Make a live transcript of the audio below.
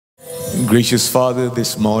Gracious Father,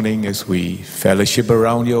 this morning as we fellowship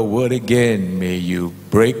around your word again, may you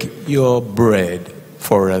break your bread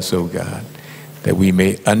for us, O God, that we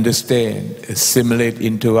may understand, assimilate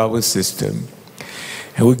into our system.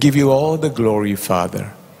 And we'll give you all the glory,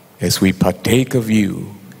 Father, as we partake of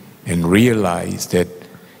you and realize that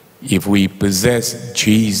if we possess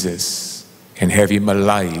Jesus and have him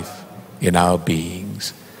alive in our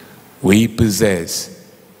beings, we possess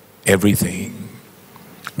everything.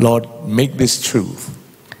 Lord, make this truth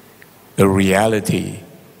a reality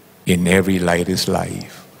in every lighter's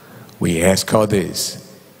life. We ask all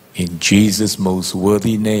this in Jesus' most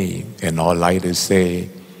worthy name. And all lighters say,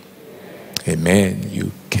 amen.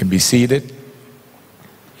 You can be seated.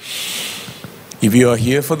 If you are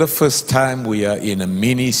here for the first time, we are in a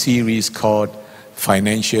mini-series called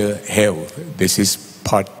Financial Health. This is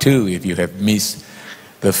part 2. If you have missed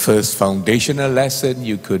the first foundational lesson,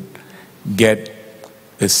 you could get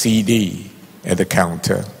a CD at the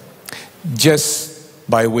counter. Just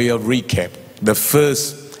by way of recap, the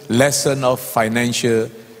first lesson of financial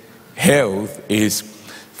health is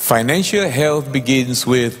financial health begins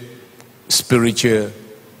with spiritual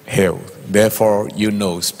health. Therefore, you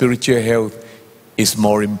know, spiritual health is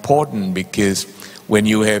more important because when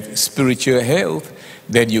you have spiritual health,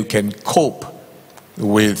 then you can cope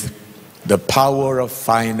with the power of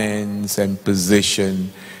finance and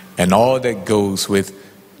position and all that goes with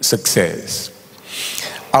success.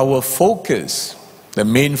 Our focus, the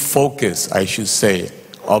main focus, I should say,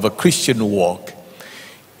 of a Christian walk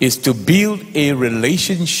is to build a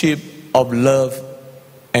relationship of love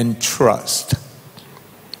and trust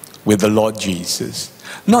with the Lord Jesus.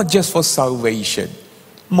 Not just for salvation,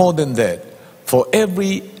 more than that, for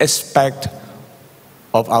every aspect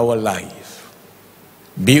of our life.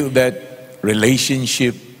 Build that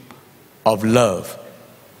relationship of love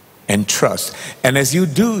and trust. And as you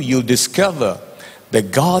do, you'll discover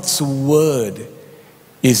that God's word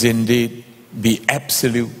is indeed the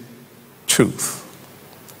absolute truth.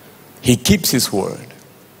 He keeps his word.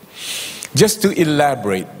 Just to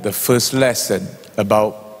elaborate, the first lesson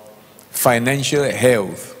about financial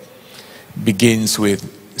health begins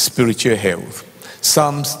with spiritual health.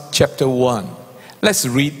 Psalms chapter 1. Let's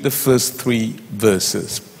read the first 3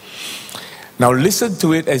 verses. Now listen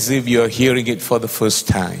to it as if you're hearing it for the first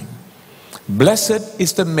time. Blessed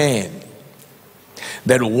is the man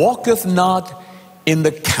that walketh not in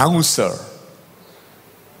the counsel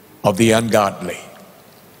of the ungodly.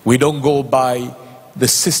 We don't go by the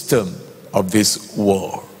system of this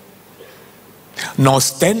world. Nor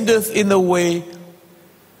standeth in the way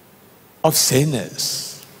of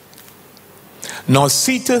sinners. Nor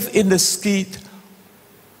sitteth in the seat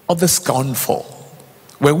of the scornful.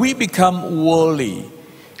 When we become worldly,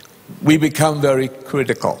 we become very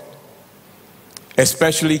critical.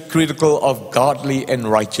 Especially critical of godly and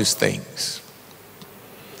righteous things.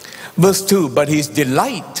 Verse 2, but his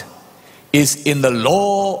delight is in the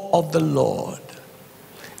law of the Lord,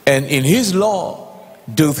 and in his law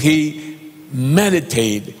doth he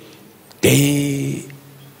meditate day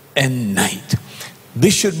and night.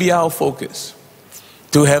 This should be our focus,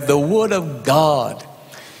 to have the word of God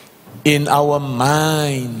in our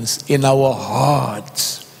minds, in our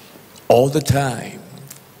hearts, all the time.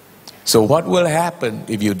 So what will happen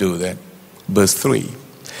if you do that? Verse 3.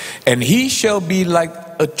 And he shall be like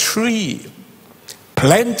a tree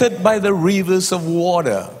planted by the rivers of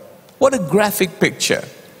water. What a graphic picture.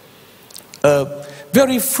 A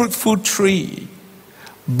very fruitful tree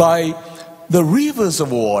by the rivers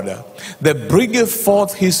of water that bringeth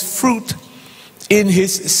forth his fruit in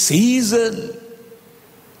his season.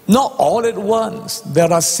 Not all at once.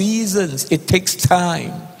 There are seasons. It takes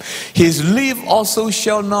time. His leaf also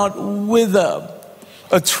shall not wither.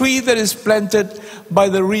 A tree that is planted by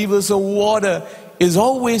the rivers of water is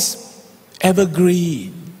always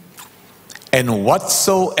evergreen. And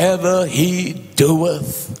whatsoever he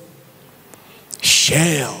doeth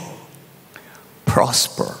shall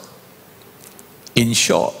prosper. In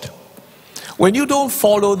short, when you don't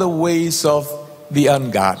follow the ways of the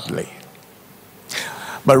ungodly,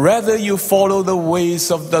 but rather you follow the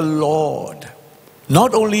ways of the Lord,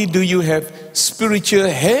 not only do you have spiritual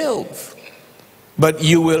health, but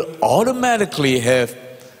you will automatically have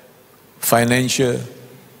financial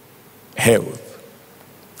health.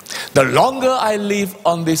 The longer I live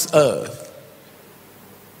on this earth,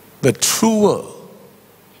 the truer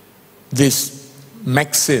this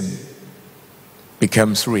maxim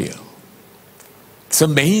becomes real. It's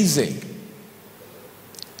amazing.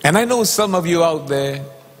 And I know some of you out there,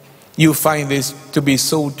 you find this to be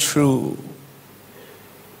so true.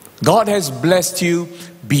 God has blessed you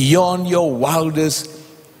beyond your wildest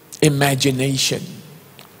imagination.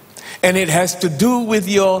 And it has to do with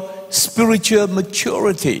your spiritual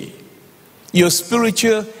maturity, your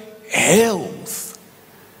spiritual health,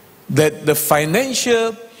 that the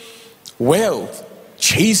financial wealth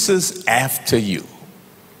chases after you.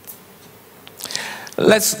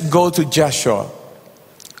 Let's go to Joshua,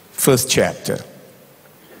 first chapter.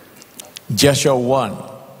 Joshua 1,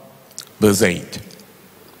 verse 8.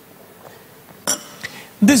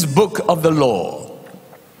 This book of the law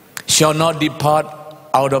shall not depart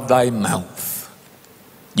out of thy mouth.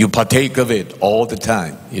 You partake of it all the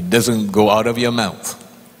time. It doesn't go out of your mouth.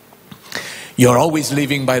 You're always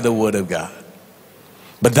living by the word of God.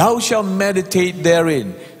 But thou shalt meditate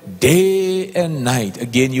therein day and night.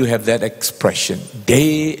 Again, you have that expression,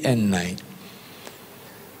 day and night.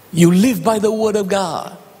 You live by the word of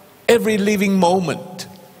God every living moment,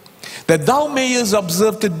 that thou mayest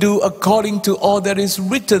observe to do according to all that is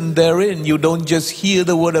written therein. You don't just hear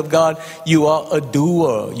the word of God, you are a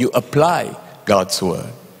doer. You apply God's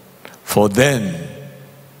word. For then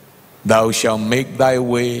thou shalt make thy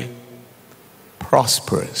way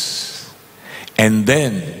prosperous, and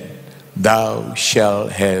then thou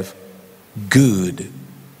shalt have good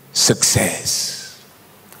success.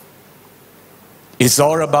 It's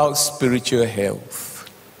all about spiritual health,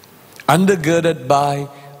 undergirded by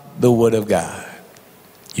the word of God.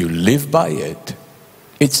 You live by it.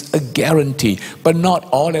 It's a guarantee, but not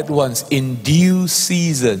all at once. In due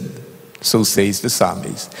season, so says the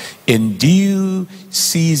psalmist. In due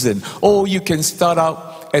season. Oh, you can start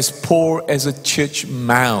out as poor as a church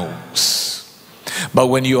mouse, but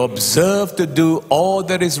when you observe to do all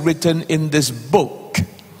that is written in this book,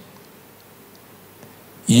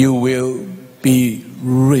 you will be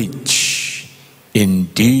rich in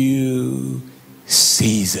due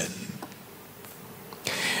season.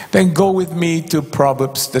 Then go with me to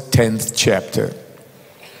Proverbs, the 10th chapter,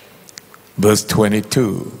 verse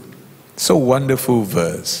 22. So wonderful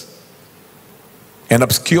verse. An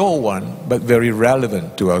obscure one, but very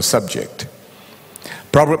relevant to our subject.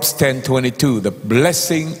 Proverbs 10:22, the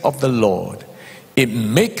blessing of the Lord, it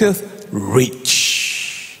maketh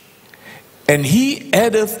rich, and he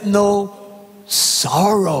addeth no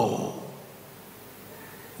sorrow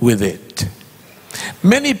with it.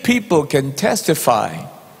 Many people can testify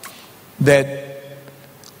that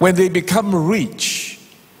when they become rich,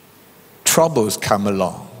 troubles come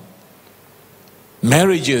along.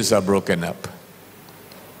 Marriages are broken up.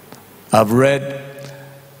 I've read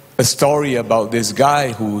a story about this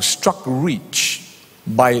guy who struck rich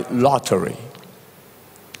by lottery.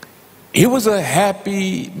 He was a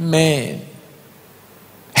happy man,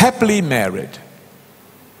 happily married,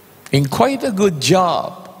 in quite a good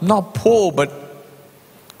job, not poor but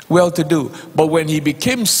well-to-do. But when he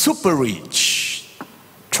became super rich,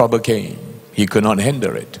 trouble came. He could not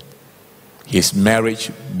handle it. His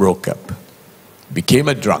marriage broke up, became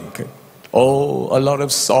a drunkard. Oh, a lot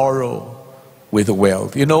of sorrow with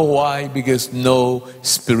wealth. You know why? Because no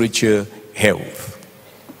spiritual health.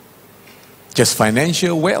 Just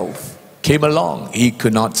financial wealth came along. He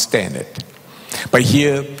could not stand it. But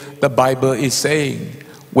here the Bible is saying,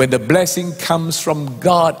 when the blessing comes from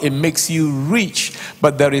God, it makes you rich,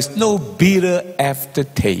 but there is no bitter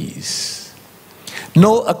aftertaste,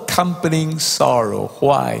 no accompanying sorrow.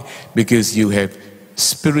 Why? Because you have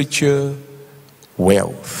spiritual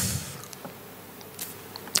wealth.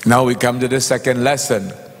 Now we come to the second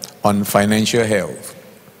lesson on financial health.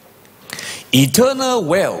 Eternal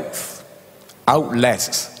wealth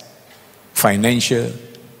outlasts financial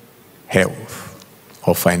health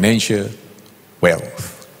or financial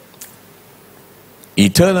wealth.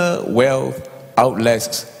 Eternal wealth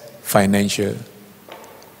outlasts financial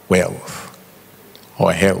wealth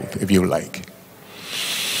or health, if you like.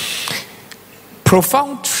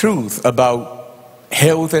 Profound truth about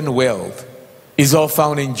health and wealth is all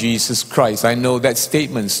found in Jesus Christ. I know that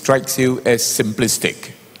statement strikes you as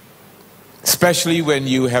simplistic, especially when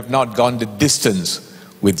you have not gone the distance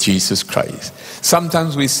with Jesus Christ.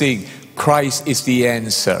 Sometimes we sing, Christ is the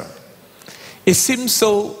answer. It seems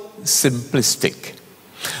so simplistic.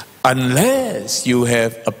 Unless you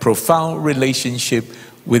have a profound relationship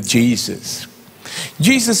with Jesus.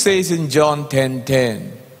 Jesus says in John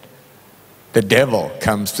 10:10, the devil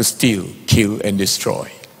comes to steal, kill, and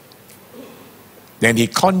destroy. Then he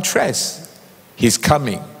contrasts his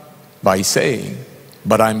coming by saying,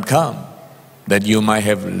 but I'm come that you might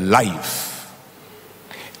have life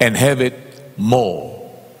and have it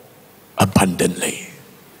more abundantly.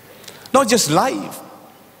 Not just life,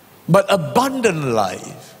 but abundant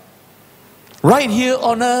life. Right here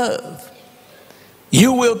on earth,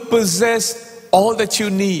 you will possess all that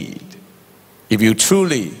you need if you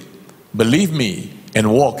truly believe me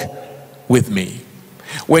and walk with me.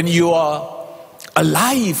 When you are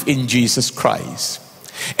alive in Jesus Christ,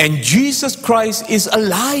 and Jesus Christ is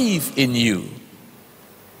alive in you,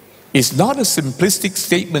 it's not a simplistic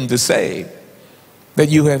statement to say that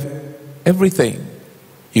you have everything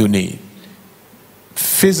you need.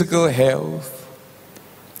 Physical health,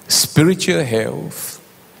 spiritual health,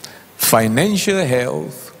 financial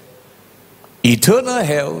health, eternal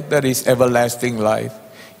health, that is everlasting life,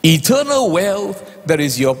 eternal wealth, that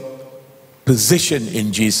is your position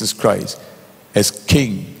in Jesus Christ as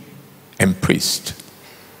King and priest.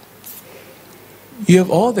 You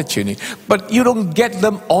have all that you need, but you don't get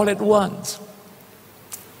them all at once.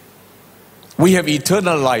 We have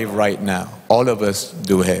eternal life right now. All of us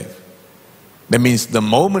do have. That means the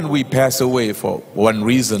moment we pass away for one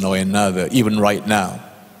reason or another, even right now,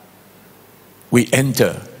 we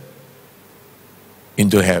enter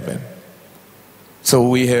into heaven. So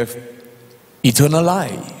we have eternal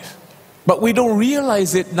life. But we don't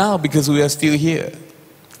realize it now because we are still here.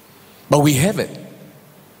 But we have it.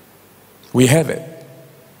 We have it.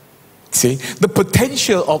 See, the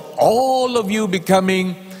potential of all of you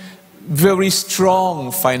becoming very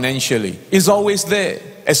strong financially is always there,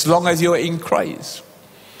 as long as you are in Christ.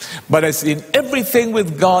 But as in everything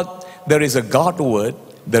with God, there is a God word,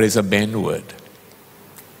 there is a man word.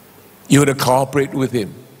 You're going to cooperate with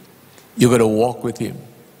Him. You're going to walk with Him.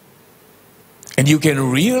 And you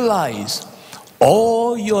can realize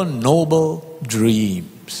all your noble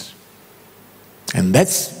dreams. And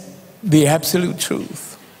that's the absolute truth.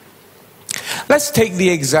 Let's take the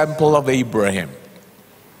example of Abraham.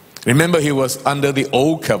 Remember, he was under the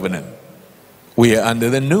old covenant. We are under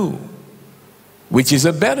the new, which is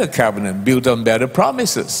a better covenant built on better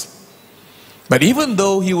promises. But even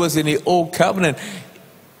though he was in the old covenant,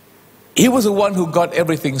 he was the one who got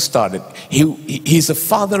everything started. He's a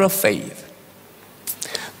father of faith.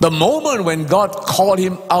 The moment when God called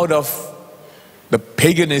him out of the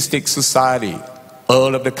paganistic society,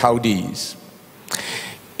 Ur of the Chaldees,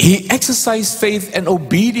 he exercised faith and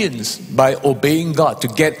obedience by obeying God to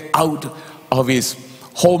get out of his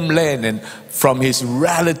homeland and from his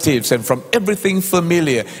relatives and from everything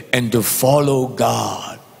familiar and to follow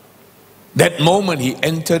God. That moment he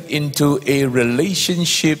entered into a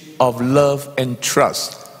relationship of love and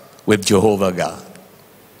trust with Jehovah God.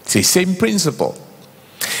 It's the same principle.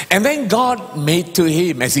 And then God made to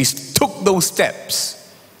him, as he took those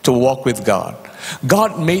steps to walk with God,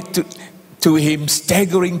 God made to him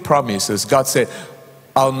staggering promises. God said,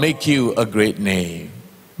 I'll make you a great name.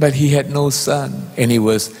 But he had no son, and he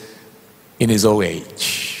was in his old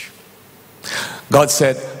age. God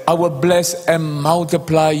said, I will bless and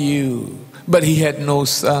multiply you. But he had no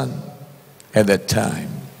son at that time.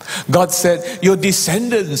 God said, your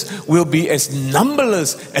descendants will be as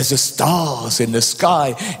numberless as the stars in the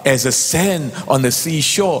sky, as the sand on the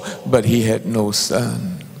seashore. But he had no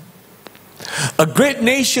son. A great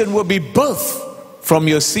nation will be birthed from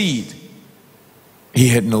your seed. He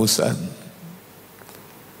had no son.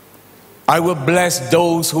 I will bless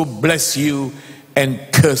those who bless you and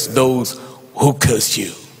curse those who curse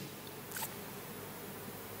you.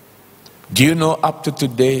 Do you know, up to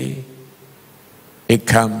today, it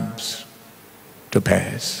comes to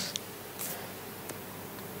pass.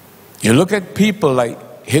 You look at people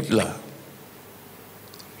like Hitler.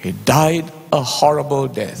 He died a horrible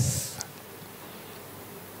death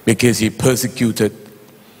because he persecuted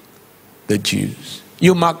the Jews.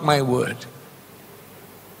 You mark my word.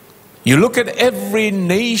 You look at every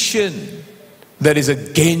nation that is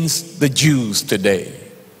against the Jews today.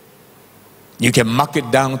 You can mark it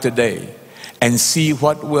down today and see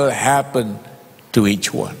what will happen to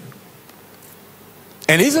each one.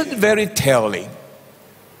 And isn't it very telling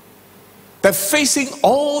that facing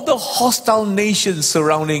all the hostile nations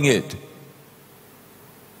surrounding it,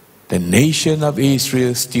 the nation of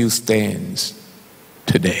Israel still stands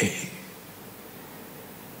today?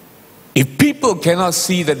 If people cannot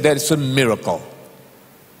see that that's a miracle,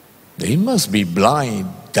 they must be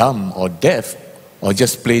blind, dumb, or deaf, or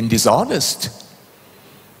just plain dishonest.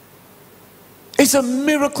 It's a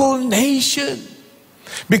miracle nation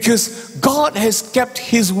because God has kept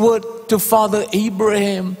his word to Father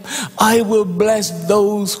Abraham. I will bless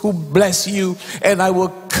those who bless you, and I will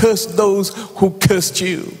curse those who cursed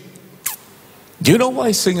you. Do you know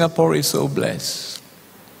why Singapore is so blessed?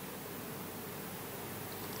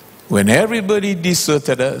 When everybody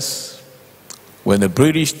deserted us, when the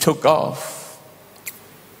British took off,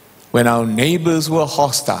 when our neighbors were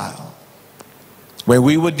hostile, when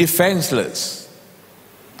we were defenseless,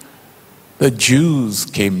 the Jews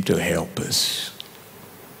came to help us.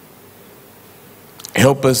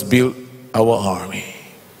 Help us build our army,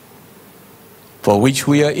 for which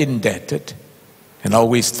we are indebted and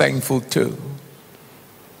always thankful to.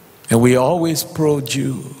 And we always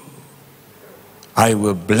pro-Jew. I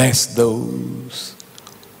will bless those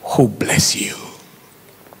who bless you.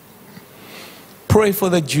 Pray for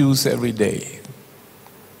the Jews every day.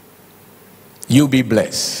 You be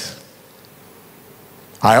blessed.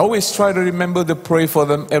 I always try to remember to pray for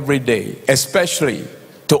them every day, especially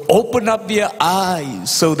to open up their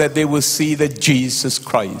eyes so that they will see that Jesus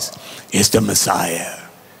Christ is the Messiah,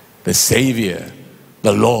 the Savior,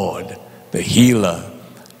 the Lord, the healer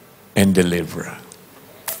and deliverer.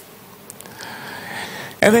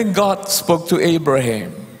 And then God spoke to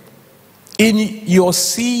Abraham, in your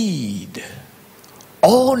seed,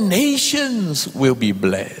 all nations will be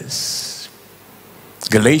blessed.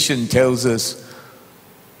 Galatians tells us,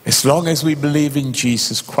 as long as we believe in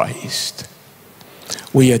Jesus Christ,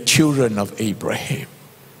 we are children of Abraham.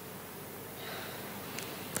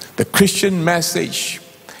 The Christian message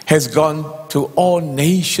has gone to all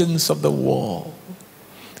nations of the world.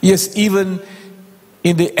 Yes, even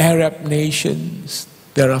in the Arab nations,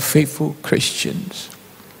 there are faithful Christians.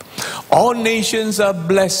 All nations are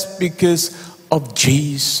blessed because of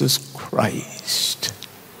Jesus Christ.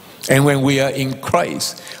 And when we are in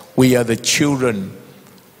Christ, we are the children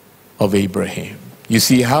of Abraham. You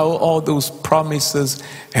see how all those promises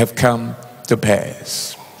have come to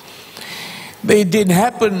pass. They didn't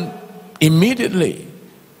happen immediately.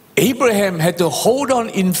 Abraham had to hold on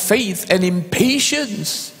in faith and in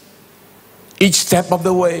patience each step of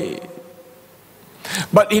the way.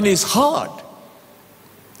 But in his heart,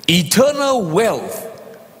 eternal wealth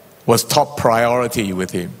was top priority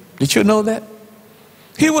with him. Did you know that?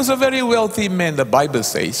 He was a very wealthy man, the Bible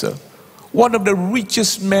says so. One of the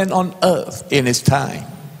richest men on earth in his time.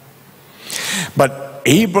 But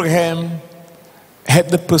Abraham had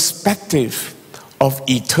the perspective of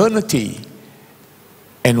eternity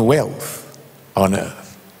and wealth on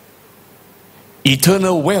earth.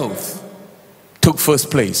 Eternal wealth took first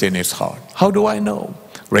place in his heart. How do I know?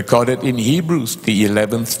 Recorded in Hebrews, the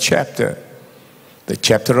 11th chapter, the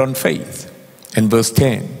chapter on faith, and verse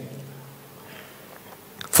 10.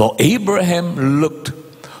 For Abraham looked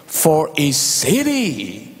for a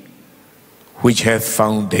city which hath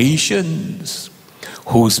foundations,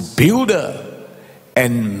 whose builder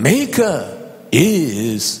and maker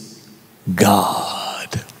is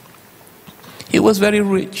God. He was very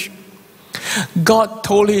rich. God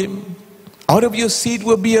told him, out of your seed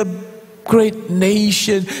will be a great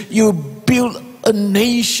nation. You build a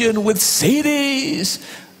nation with cities.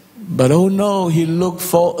 But oh no, he looked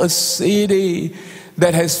for a city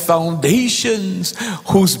that has foundations,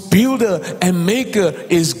 whose builder and maker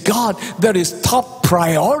is God. That is top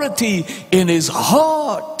priority in his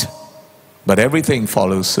heart. But everything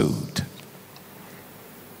follows suit.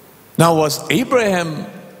 Now, was Abraham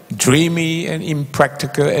dreamy and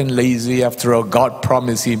impractical and lazy? After all, God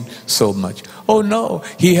promised him so much. Oh no,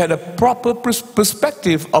 he had a proper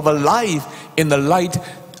perspective of a life in the light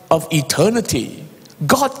of eternity.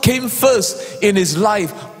 God came first in his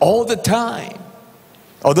life all the time.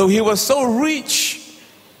 Although he was so rich,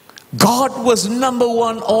 God was number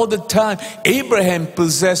one all the time. Abraham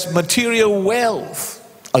possessed material wealth,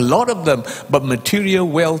 a lot of them, but material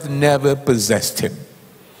wealth never possessed him.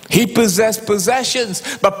 He possessed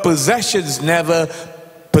possessions, but possessions never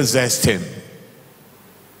possessed him.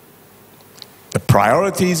 The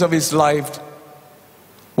priorities of his life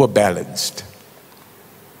were balanced.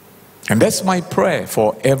 And that's my prayer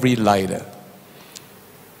for every leader,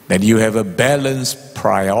 that you have a balanced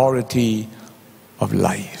priority of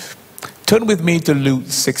life. Turn with me to Luke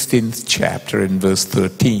 16th chapter in verse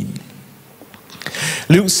 13.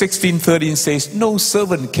 Luke 16:13 says, no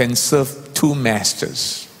servant can serve two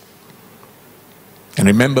masters. And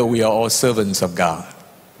remember, we are all servants of God.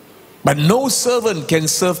 But no servant can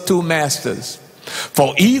serve two masters.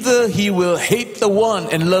 For either he will hate the one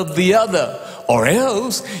and love the other, or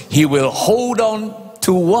else he will hold on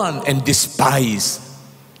to one and despise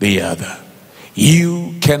the other.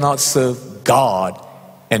 You cannot serve God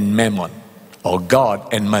and mammon, or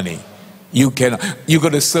God and money. You cannot. You're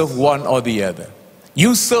going to serve one or the other.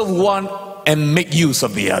 You serve one and make use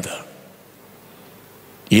of the other.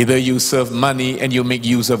 Either you serve money and you make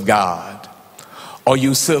use of God, or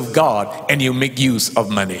you serve God and you make use of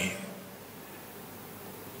money.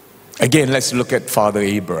 Again, let's look at Father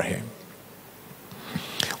Abraham.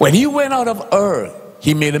 When he went out of Ur,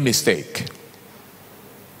 he made a mistake.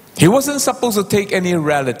 He wasn't supposed to take any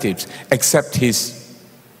relatives except his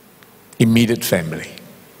immediate family.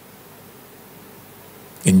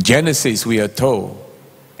 In Genesis, we are told,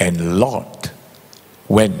 and Lot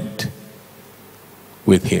went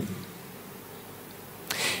with him.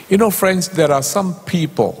 You know, friends, there are some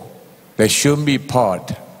people that shouldn't be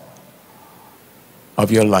part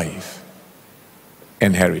of your life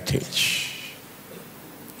and heritage.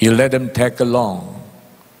 You let them tag along,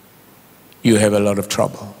 you have a lot of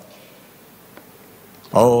trouble.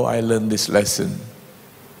 Oh, I learned this lesson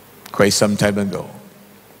quite some time ago.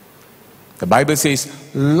 The Bible says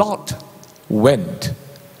Lot went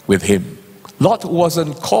with him. Lot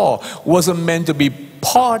wasn't called, wasn't meant to be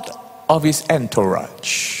part of his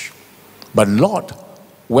entourage. But Lot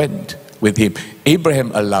went with him.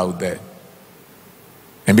 Abraham allowed that.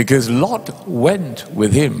 And because Lot went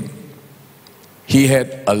with him, he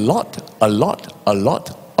had a lot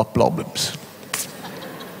of problems.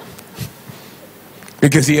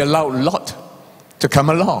 Because he allowed Lot to come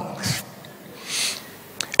along.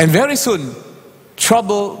 And very soon,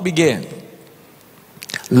 trouble began.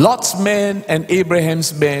 Lot's men and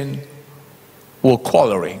Abraham's men were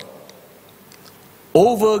quarreling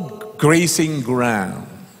over grazing ground.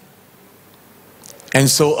 And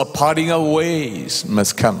so a parting of ways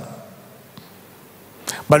must come.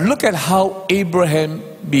 But look at how Abraham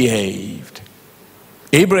behaved.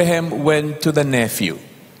 Abraham went to the nephew,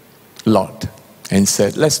 Lot, and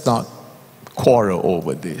said, let's not quarrel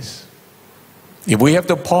over this. If we have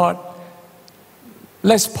to part,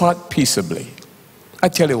 let's part peaceably. I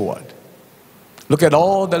tell you what, look at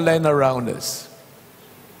all the land around us.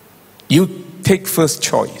 You take first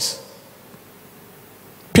choice.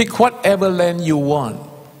 Pick whatever land you want.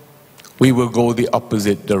 We will go the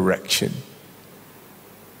opposite direction.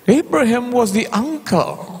 Abraham was the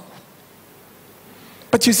uncle.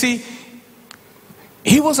 But you see,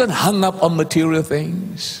 he wasn't hung up on material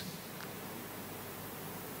things.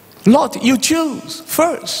 Lot, you choose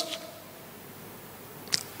first.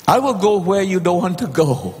 I will go where you don't want to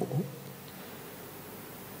go.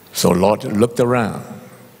 So Lot looked around,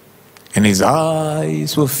 and his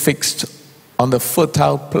eyes were fixed on the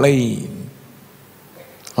fertile plain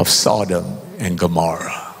of Sodom and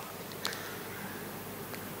Gomorrah.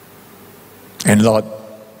 And Lot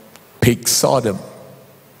picked Sodom.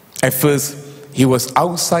 At first, he was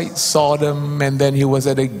outside Sodom, and then he was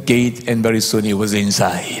at a gate, and very soon he was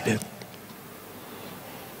inside.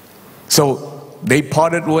 So they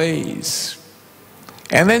parted ways.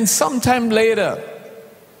 And then sometime later,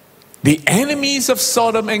 the enemies of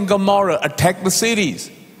Sodom and Gomorrah attacked the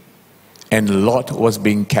cities, and Lot was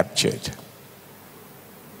being captured.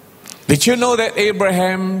 Did you know that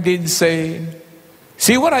Abraham did say,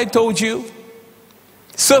 see what I told you?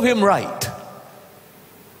 Serve him right.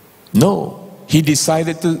 No. He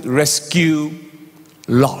decided to rescue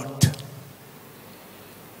Lot.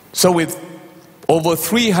 So with over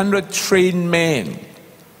 300 trained men,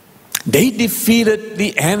 they defeated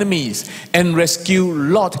the enemies and rescued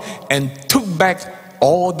Lot and took back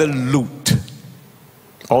all the loot,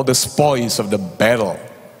 all the spoils of the battle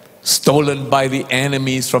stolen by the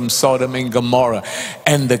enemies from Sodom and Gomorrah.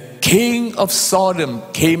 And the king of Sodom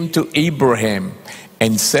came to Abraham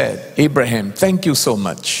and said, Abraham, thank you so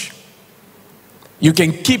much. You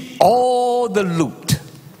can keep all the loot,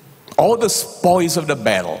 all the spoils of the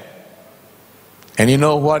battle. And you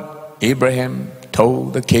know what Abraham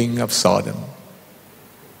told the king of Sodom?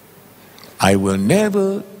 I will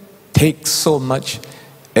never take so much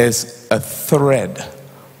as a thread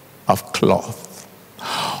of cloth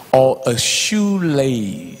or a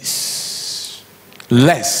shoelace,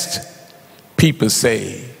 lest people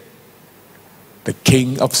say, the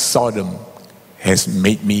king of Sodom has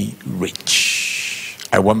made me rich.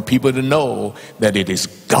 I want people to know that it is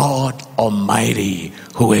God Almighty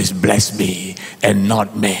who has blessed me and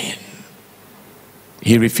not man.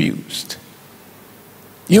 He refused.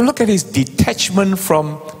 You look at his detachment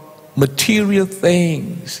from material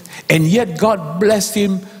things, and yet God blessed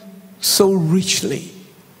him so richly.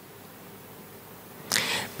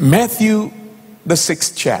 Matthew, the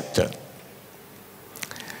 6th chapter,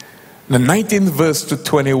 the 19th verse to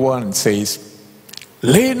 21 says,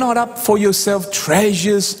 lay not up for yourself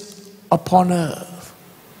treasures upon earth.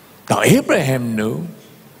 Now Abraham knew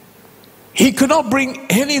he could not bring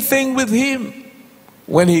anything with him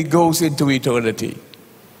when he goes into eternity.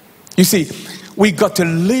 You see, we got to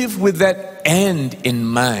live with that end in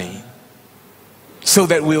mind so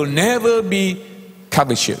that we'll never be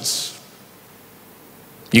covetous.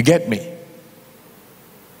 You get me?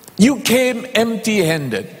 You came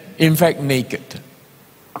empty-handed, in fact naked.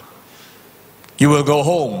 You will go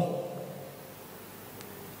home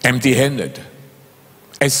empty-handed.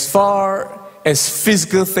 As far as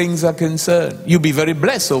physical things are concerned, you'll be very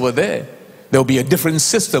blessed over there. There'll be a different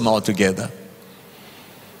system altogether.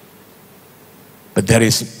 But that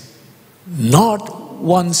is not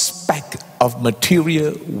one speck of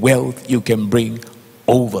material wealth you can bring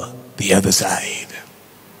over the other side.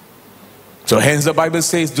 So hence the Bible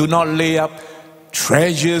says, do not lay up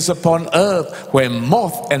treasures upon earth where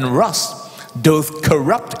moth and rust doth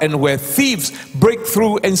corrupt and where thieves break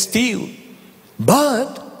through and steal.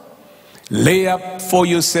 But lay up for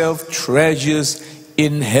yourself treasures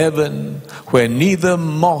in heaven where neither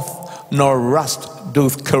moth nor rust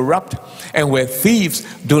doth corrupt and where thieves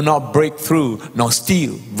do not break through nor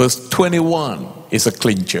steal. Verse 21 is a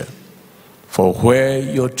clincher. For where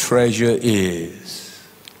your treasure is,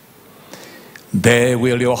 there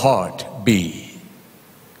will your heart be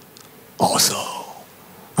also.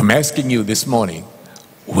 I'm asking you this morning,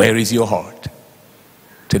 where is your heart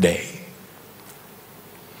today?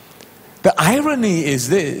 The irony is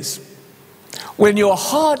this: when your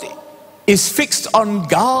heart is fixed on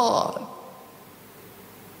God,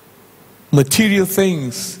 material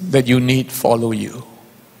things that you need follow you.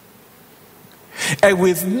 And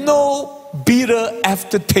with no bitter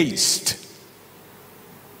aftertaste.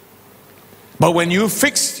 But when you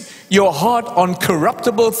fix your heart on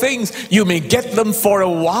corruptible things, you may get them for a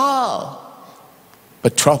while,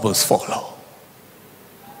 but troubles follow.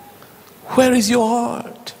 Where is your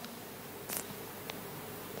heart?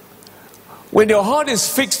 When your heart is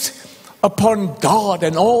fixed upon God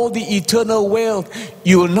and all the eternal wealth,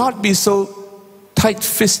 you will not be so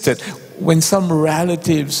tight-fisted. When some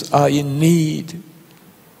relatives are in need,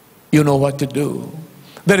 you know what to do.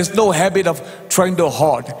 There is no habit of trying to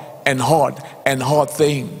hoard and hoard and hoard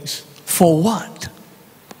things. For what?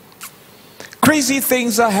 Crazy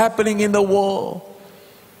things are happening in the world.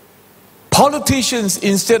 Politicians,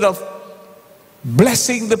 instead of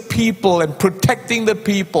blessing the people and protecting the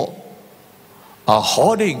people, are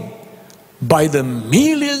hoarding by the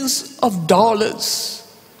millions of dollars.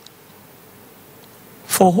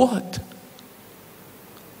 For what?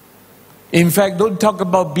 In fact, don't talk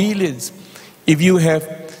about billions. If you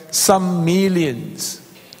have some millions,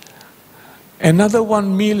 another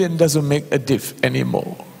 1 million doesn't make a diff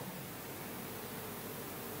anymore.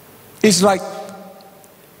 It's like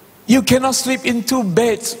you cannot sleep in 2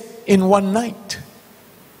 beds in one night.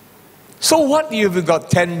 So what if you've got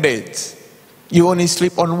 10 beds? You only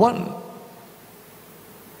sleep on 1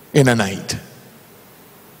 in a night.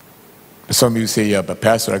 Some of you say, yeah, but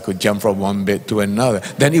Pastor, I could jump from one bed to another.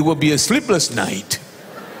 Then it will be a sleepless night.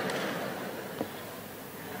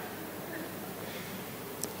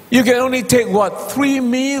 You can only take, what, 3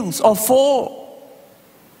 meals or 4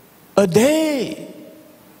 a day.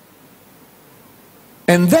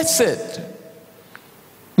 And that's it.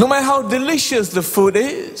 No matter how delicious the food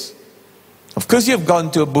is. Of course, you've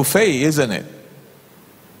gone to a buffet, isn't it?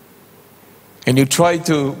 And you try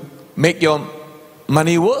to make your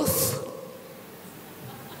money worth.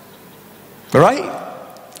 Right?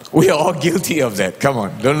 We are all guilty of that. Come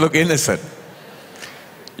on, don't look innocent.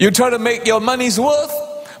 You try to make your money's worth,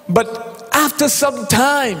 but after some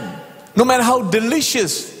time, no matter how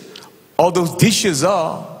delicious all those dishes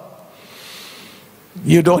are,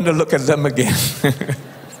 you don't want to look at them again.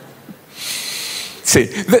 See,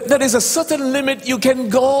 there is a certain limit you can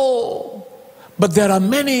go, but there are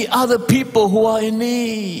many other people who are in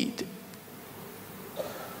need.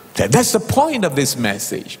 That's the point of this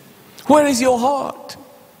message. Where is your heart?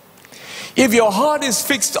 If your heart is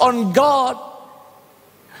fixed on God,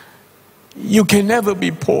 you can never be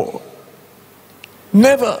poor.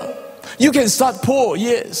 Never. You can start poor,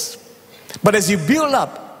 yes. But as you build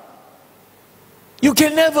up, you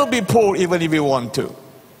can never be poor even if you want to.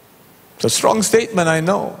 It's a strong statement, I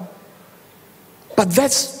know. But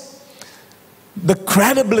that's the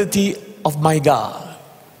credibility of my God.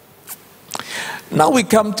 Now we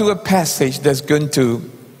come to a passage that's going to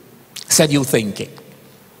set you thinking.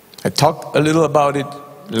 I talked a little about it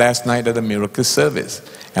last night at the miracle service.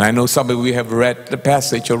 And I know some of you have read the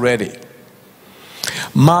passage already.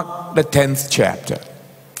 Mark the 10th chapter,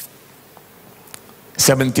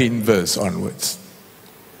 17 verse onwards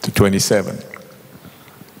to 27.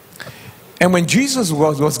 And when Jesus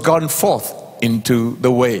was gone forth into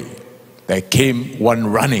the way, there came one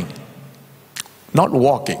running, not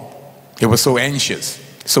walking. He was so anxious,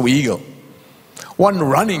 so eager. One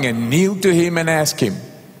running and kneeled to him and asked him,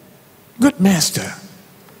 "Good master."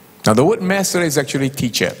 Now the word master is actually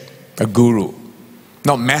teacher, a guru,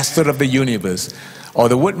 not master of the universe. Or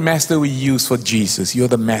the word master we use for Jesus. You're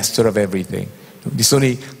the master of everything. This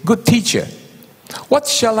only good teacher. What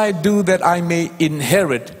shall I do that I may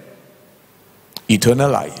inherit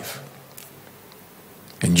eternal life?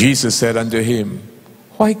 And Jesus said unto him,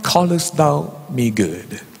 Why callest thou me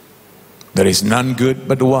good? There is none good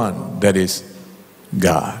but one, that is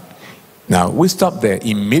God. Now, we stop there.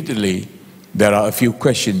 Immediately, there are a few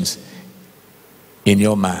questions in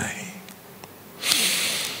your mind.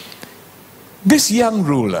 This young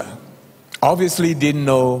ruler obviously didn't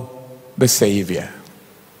know the Savior.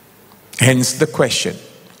 Hence the question,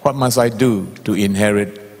 what must I do to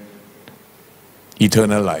inherit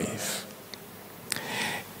eternal life?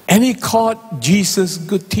 And he called Jesus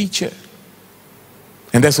good teacher.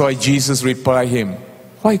 And that's why Jesus replied him,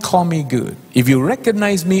 why call me good? If you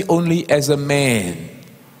recognize me only as a man,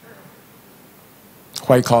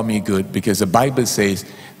 why call me good? Because the Bible says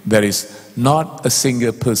there is not a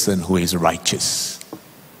single person who is righteous.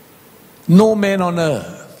 No man on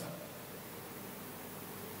earth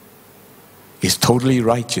is totally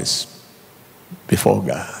righteous before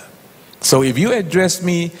God. So if you address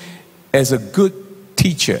me as a good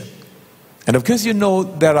teacher, and of course you know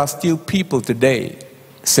there are still people today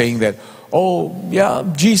saying that, oh yeah,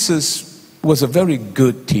 Jesus was a very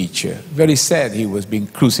good teacher. Very sad he was being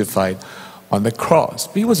crucified on the cross.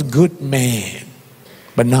 But he was a good man,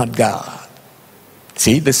 but not God.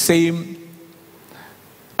 See, the same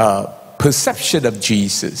perception of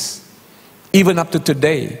Jesus, even up to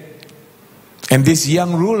today. And this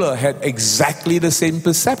young ruler had exactly the same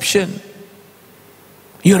perception.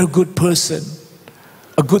 You're a good person,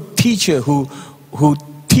 a good teacher who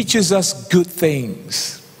teaches us good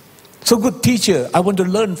things. So good teacher, I want to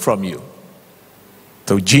learn from you.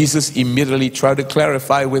 So Jesus immediately tried to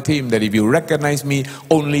clarify with him that if you recognize me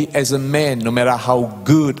only as a man, no matter how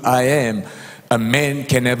good I am, a man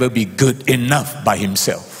can never be good enough by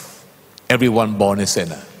himself. Everyone born a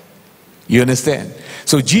sinner. You understand?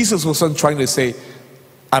 So Jesus wasn't trying to say,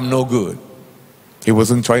 I'm no good. He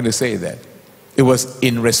wasn't trying to say that. It was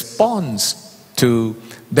in response to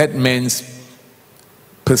that man's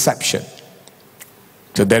perception.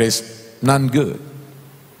 So there is none good,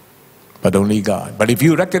 but only God. But if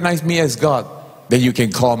you recognize me as God, then you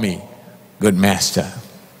can call me good master,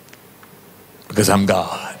 because I'm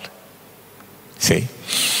God. See?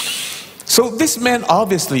 So this man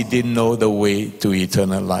obviously didn't know the way to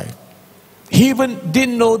eternal life. He even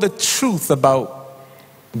didn't know the truth about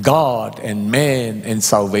God and man and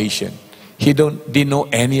salvation. He didn't know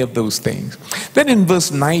any of those things. Then in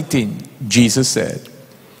verse 19, Jesus said,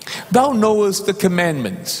 thou knowest the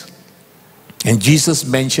commandments. And Jesus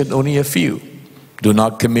mentioned only a few. Do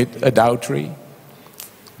not commit adultery.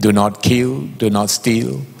 Do not kill. Do not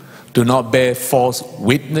steal. Do not bear false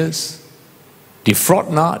witness.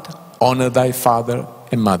 Defraud not. Honor thy father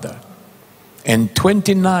and mother. And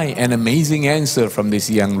 29, an amazing answer from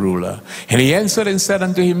this young ruler. And he answered and said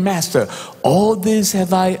unto him, Master, all this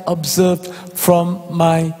have I observed from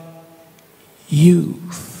my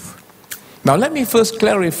youth. Now let me first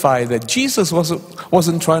clarify that Jesus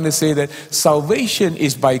wasn't trying to say that salvation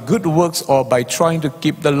is by good works or by trying to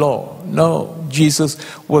keep the law. No, Jesus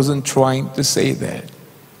wasn't trying to say that.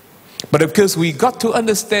 But of course we got to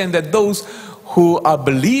understand that those who are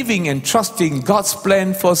believing and trusting God's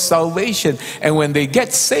plan for salvation, and when they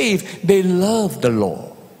get saved, they love the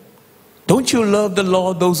law. Don't you love the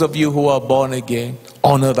law, those of you who are born again?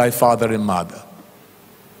 Honor thy father and mother.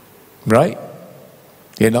 Right?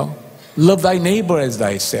 You know? Love thy neighbor as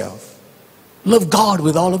thyself. Love God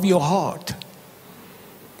with all of your heart.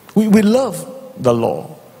 We love the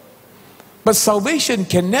law. But salvation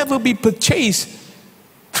can never be purchased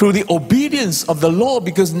through the obedience of the law,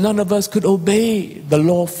 because none of us could obey the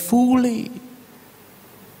law fully.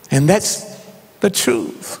 And that's the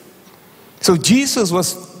truth. So Jesus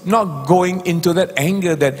was not going into that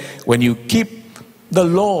anger that when you keep the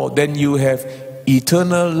law, then you have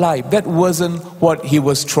eternal life. That wasn't what he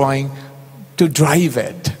was trying to drive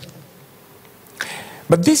at.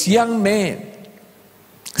 But this young man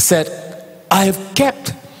said, I have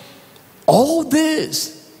kept all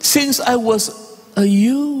this since I was a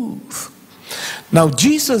youth. Now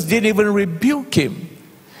Jesus didn't even rebuke him.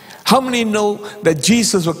 How many know that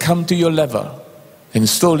Jesus will come to your level and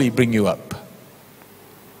slowly bring you up?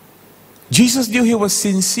 Jesus knew he was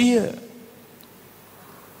sincere,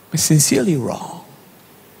 but sincerely wrong.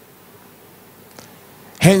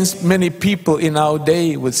 Hence many people in our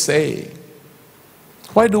day would say,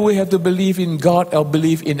 why do we have to believe in God or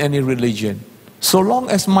believe in any religion? So long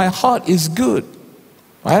as my heart is good,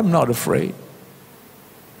 I am not afraid.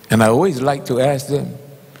 And I always like to ask them,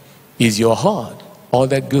 is your heart all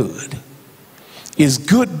that good? Is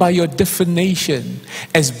good by your definition,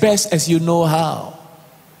 as best as you know how?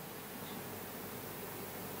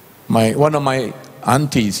 One of my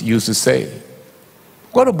aunties used to say,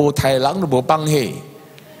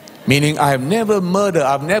 meaning I have never murdered,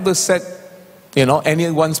 I've never set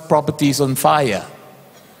anyone's properties on fire.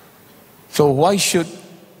 So why should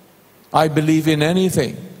I believe in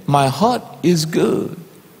anything. My heart is good.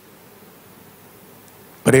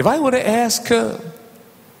 But if I were to ask her,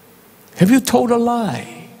 have you told a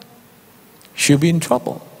lie? She'll be in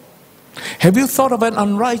trouble. Have you thought of an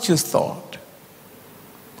unrighteous thought?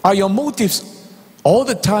 Are your motives all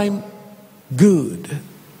the time good?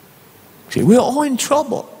 See, we're all in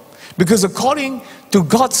trouble. Because according to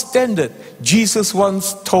God's standard, Jesus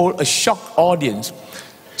once told a shocked audience,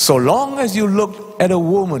 so long as you look at a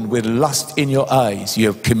woman with lust in your eyes, you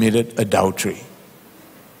have committed adultery. You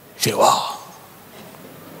say, wow.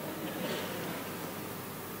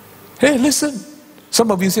 Hey, listen. Some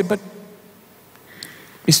of you say, but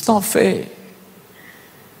it's not fair.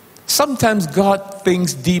 Sometimes God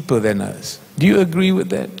thinks deeper than us. Do you agree with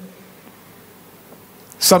that?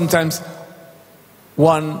 Sometimes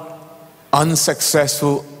one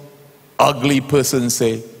unsuccessful, ugly person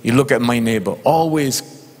say, you look at my neighbor, always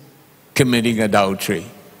committing adultery.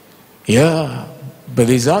 Yeah, but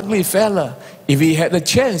this ugly fella, if he had a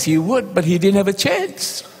chance, he would, but he didn't have a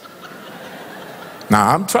chance.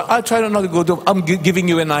 Now, I try not to go to, I'm giving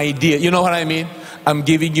you an idea. You know what I mean? I'm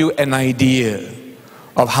giving you an idea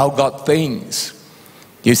of how God thinks.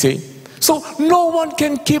 You see? So no one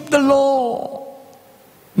can keep the law.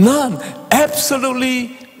 None.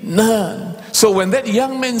 Absolutely none. So when that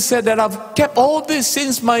young man said that I've kept all this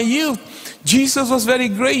since my youth, Jesus was very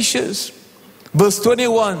gracious. Verse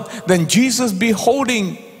 21, then Jesus,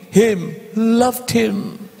 beholding him, loved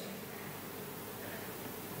him.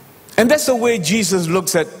 And that's the way Jesus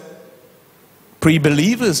looks at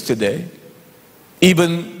pre-believers today.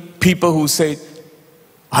 Even people who say,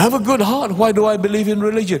 I have a good heart, why do I believe in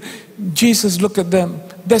religion? Jesus looked at them.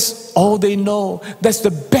 That's all they know. That's the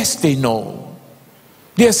best they know.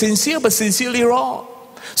 They are sincere, but sincerely wrong.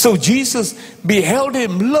 So Jesus beheld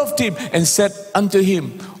him, loved him, and said unto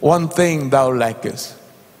him, one thing thou lackest.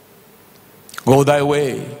 Go thy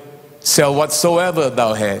way, sell whatsoever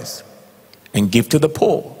thou hast, and give to the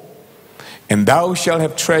poor, and thou shalt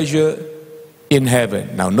have treasure in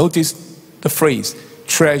heaven. Now notice the phrase,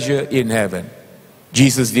 treasure in heaven.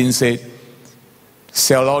 Jesus didn't say,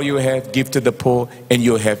 sell all you have, give to the poor, and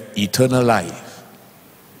you'll have eternal life.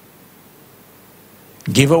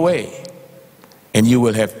 Give away, and you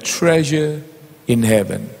will have treasure in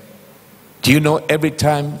heaven. Do you know every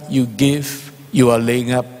time you give, you are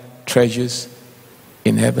laying up treasures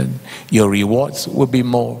in heaven? Your rewards will be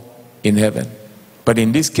more in heaven. But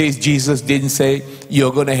in this case, Jesus didn't say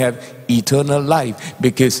you're going to have eternal life,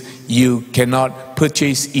 because you cannot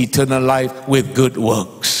purchase eternal life with good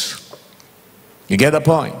works. You get the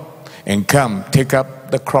point? And come, take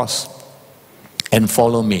up the cross and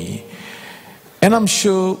follow me. And I'm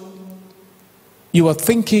sure you are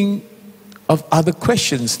thinking of other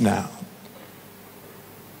questions now.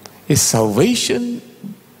 Is salvation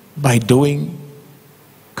by doing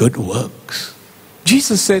good works?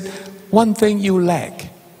 Jesus said, one thing you lack.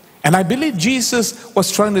 And I believe Jesus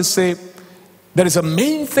was trying to say, there is a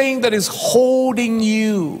main thing that is holding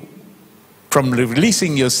you from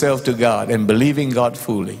releasing yourself to God and believing God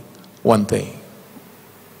fully. One thing.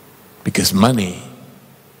 Because money,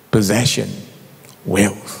 possession,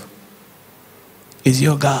 wealth is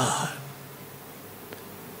your God.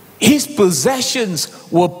 His possessions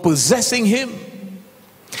were possessing him.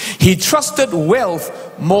 He trusted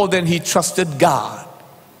wealth more than he trusted God.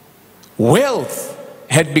 Wealth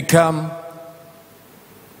had become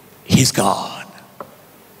his God.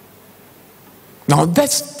 Now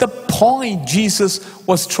that's the point Jesus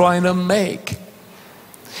was trying to make.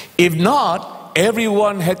 If not,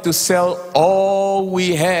 everyone had to sell all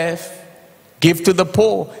we have, give to the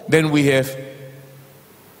poor, then we have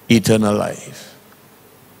eternal life.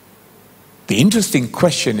 The interesting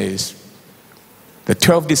question is, the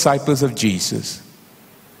 12 disciples of Jesus,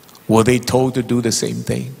 were they told to do the same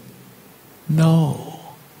thing? No.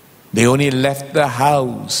 They only left the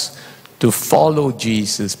house to follow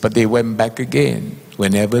Jesus, but they went back again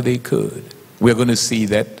whenever they could. We're going to see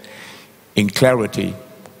that in clarity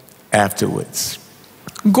afterwards.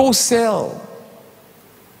 Go sell.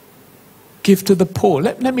 Give to the poor.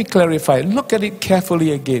 Let me clarify. Look at it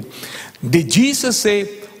carefully again. Did Jesus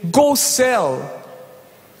say, go sell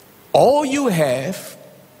all you have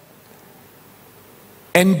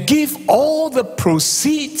and give all the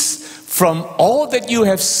proceeds from all that you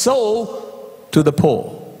have sold to the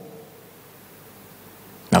poor?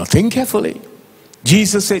 Now think carefully.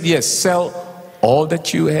 Jesus said, yes, sell all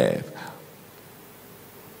that you have.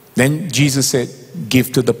 Then Jesus said,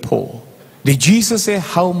 give to the poor. Did Jesus say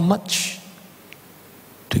how much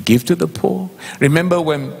to give to the poor? Remember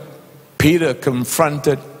when Peter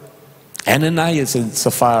confronted Ananias and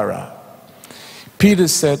Sapphira. Peter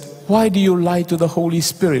said, why do you lie to the Holy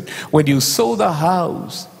Spirit? When you sold the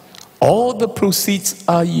house, all the proceeds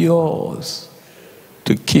are yours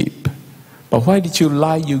to keep. But why did you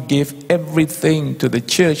lie? You gave everything to the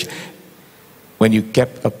church when you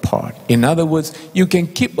kept a part. In other words, you can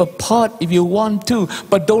keep a part if you want to,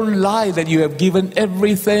 but don't lie that you have given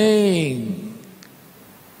everything.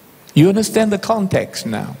 You understand the context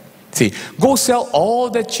now? See, go sell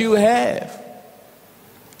all that you have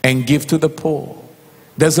and give to the poor.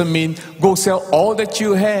 Doesn't mean go sell all that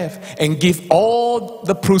you have and give all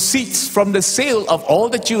the proceeds from the sale of all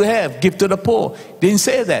that you have, give to the poor. Didn't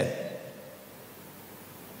say that.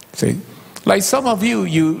 See, like some of you,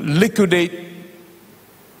 you liquidate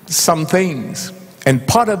some things, and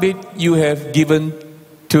part of it you have given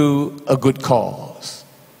to a good cause.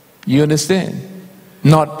 You understand?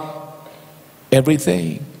 Not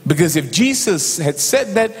everything. Because if Jesus had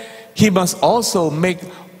said that, he must also make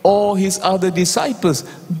all his other disciples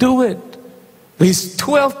do it. His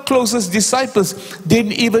 12 closest disciples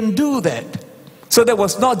didn't even do that. So that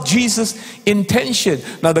was not Jesus' intention.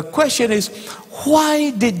 Now the question is, why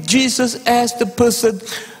did Jesus ask the person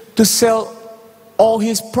to sell all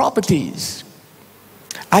his properties?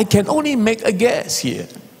 I can only make a guess here.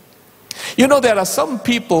 You know, there are some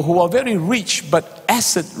people who are very rich but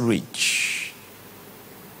asset rich.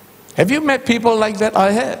 Have you met people like that? I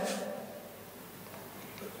have.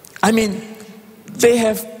 I mean, they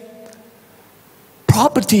have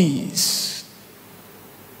properties,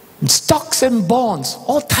 stocks and bonds,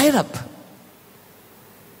 all tied up,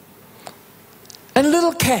 and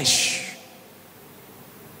little cash.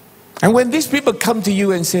 And when these people come to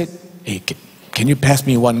you and say, hey, can you pass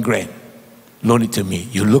me $1,000? Loan it to me.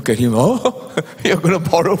 You look at him, oh, you're going to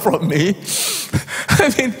borrow from me?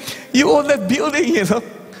 I mean, you own that building, you know.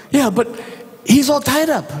 Yeah, but he's all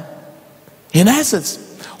tied up in assets.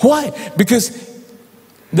 Why? Because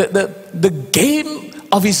the game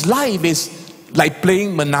of his life is like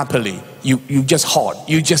playing Monopoly. You just hoard.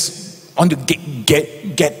 You just want to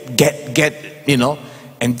get, you know,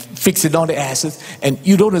 and fix it on the assets. And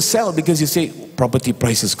you don't want to sell because you say, property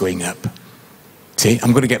price is going up. See, I'm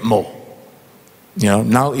going to get more. You know,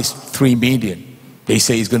 now it's 3 million. They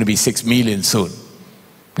say it's going to be 6 million soon.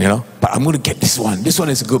 You know, but I'm going to get this one. This one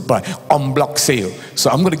is a good buy. En bloc sale. So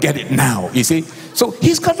I'm going to get it now. You see? So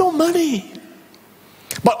he's got no money.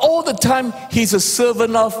 But all the time, he's a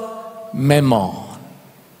servant of mammon.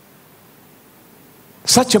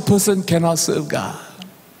 Such a person cannot serve God.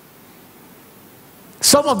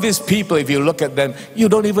 Some of these people, if you look at them, you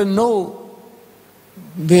don't even know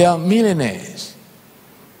they are millionaires.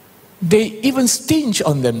 They even stinge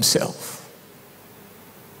on themselves.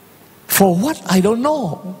 For what? I don't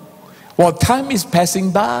know. Well, time is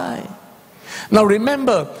passing by. Now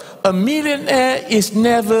remember, a millionaire is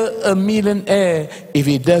never a millionaire if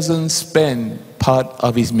he doesn't spend part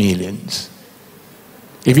of his millions.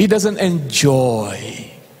 If he doesn't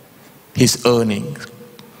enjoy his earnings.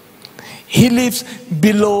 He lives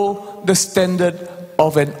below the standard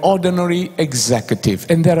of an ordinary executive.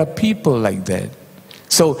 And there are people like that.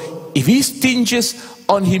 So if he stinges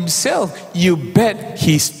on himself, you bet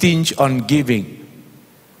he stinges on giving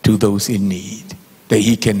to those in need, that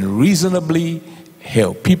he can reasonably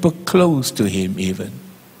help people close to him even.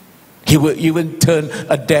 He will even turn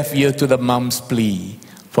a deaf ear to the mom's plea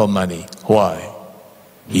for money. Why?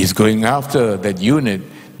 He's going after that unit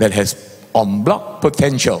that has en bloc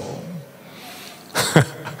potential.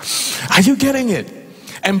 Are you getting it?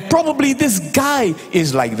 And probably this guy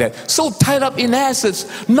is like that, so tied up in assets,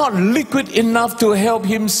 not liquid enough to help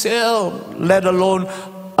himself, let alone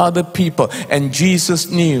other people. And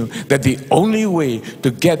Jesus knew that the only way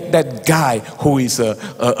to get that guy who is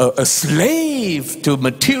a slave to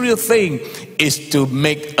material thing is to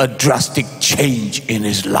make a drastic change in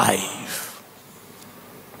his life.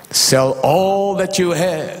 Sell all that you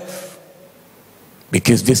have,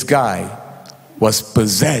 because this guy was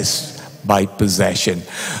possessed by possession.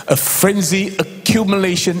 A frenzy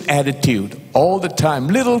accumulation attitude all the time.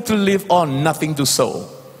 Little to live on, nothing to sow.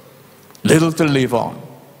 Little to live on,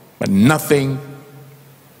 but nothing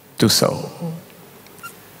to sow.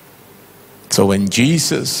 So when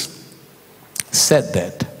Jesus said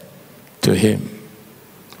that to him,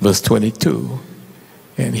 verse 22,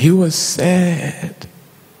 and he was sad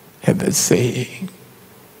at the saying,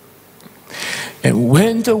 and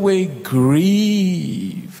went away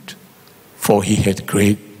grieved, for he had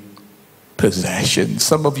great possessions.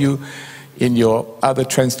 Some of you in your other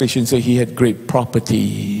translations say he had great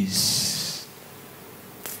properties.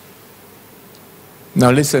 Now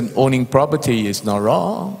listen, owning property is not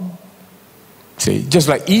wrong. See, just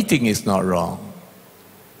like eating is not wrong.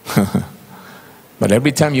 But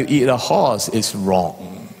every time you eat a horse, it's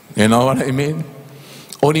wrong. You know what I mean?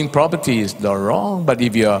 Owning property is not wrong, but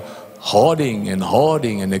if you're hoarding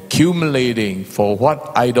and accumulating for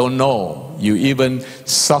what I don't know, you even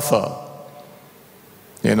suffer,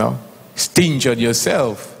 stinge on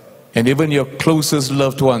yourself, and even your closest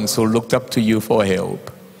loved ones who looked up to you for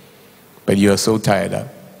help. But you are so tired up.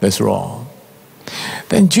 That's wrong.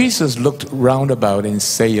 Then Jesus looked round about and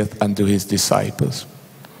saith unto his disciples,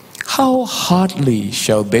 how hardly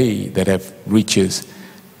shall they that have riches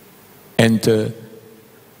enter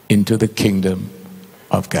into the kingdom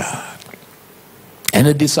of God. And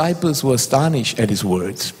the disciples were astonished at his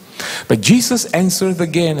words. But Jesus answered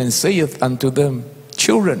again and saith unto them,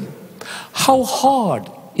 children, how hard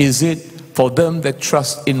is it for them that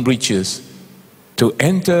trust in riches to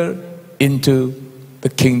enter into the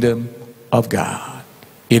kingdom of God?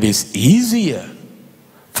 It is easier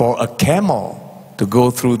for a camel to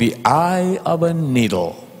go through the eye of a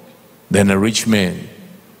needle than a rich man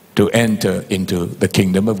to enter into the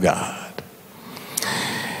kingdom of God.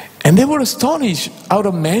 And they were astonished out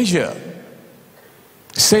of measure,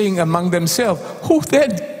 saying among themselves, who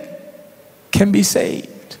then can be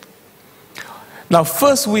saved? Now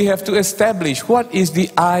first we have to establish what is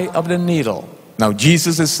the eye of the needle. Now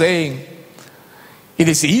Jesus is saying, it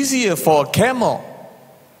is easier for a camel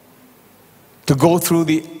to go through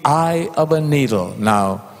the eye of a needle.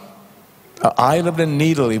 Now, the eye of the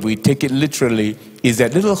needle, if we take it literally, is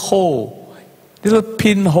that little hole, little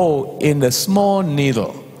pinhole in the small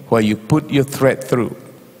needle where you put your thread through.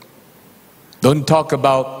 Don't talk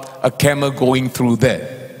about a camel going through that.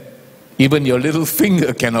 Even your little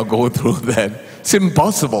finger cannot go through that. It's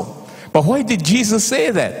impossible. But why did Jesus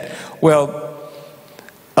say that? Well,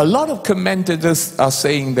 a lot of commentators are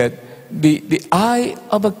saying that the eye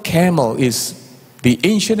of a camel is the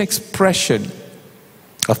ancient expression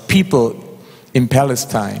of people in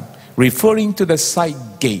Palestine, referring to the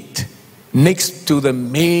side gate next to the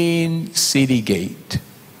main city gate.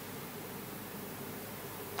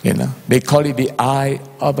 They call it the eye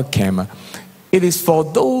of a camel. It is for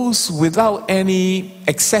those without any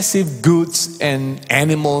excessive goods and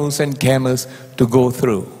animals and camels to go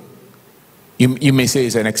through. You may say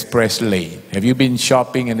it's an express lane. Have you been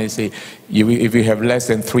shopping and they say, if you have less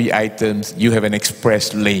than 3 items, you have an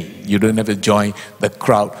express lane. You don't have to join the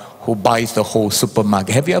crowd who buys the whole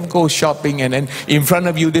supermarket. Have you ever go shopping and then in front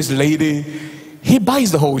of you this lady, he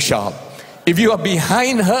buys the whole shop. If you are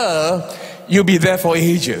behind her, you'll be there for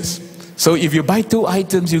ages. So if you buy 2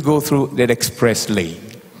 items, you go through that express lane.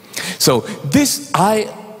 So this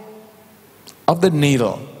eye of the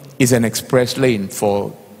needle is an express lane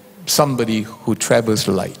for somebody who travels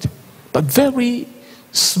light, but very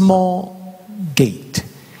small gate.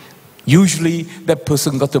 Usually that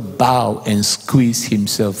person got to bow and squeeze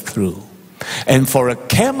himself through. And for a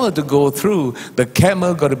camel to go through, the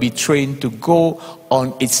camel got to be trained to go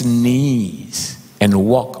on its knees and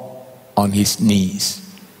walk on his knees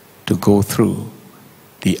to go through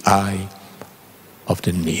the eye of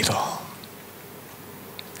the needle.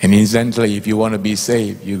 And incidentally, if you want to be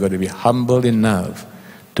saved, you've got to be humble enough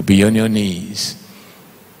to be on your knees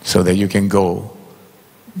so that you can go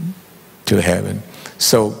to heaven.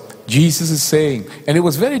 So Jesus is saying, and it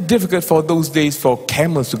was very difficult for those days for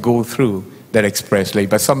camels to go through that express lane,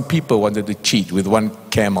 but some people wanted to cheat with one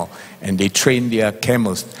camel and they trained their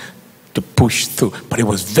camels to push through, but it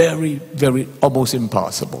was very, very almost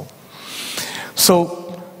impossible.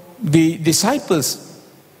 So the disciples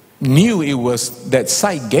knew it was that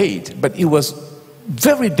side gate, but it was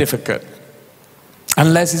very difficult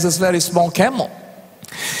unless it's a very small camel.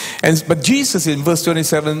 But Jesus in verse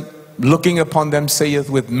 27, looking upon them, saith,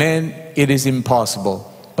 with men it is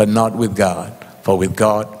impossible, but not with God. For with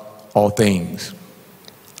God all things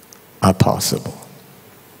are possible.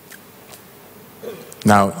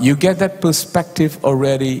 Now, you get that perspective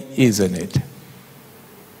already, isn't it?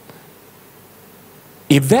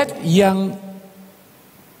 If that young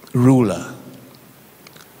ruler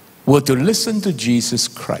were to listen to Jesus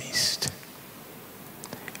Christ,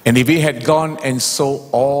 and if he had gone and sold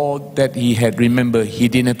all that he had, remember, he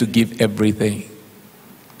didn't have to give everything.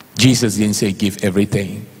 Jesus didn't say give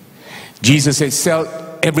everything. Jesus said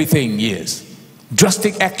sell everything, yes.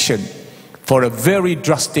 Drastic action for a very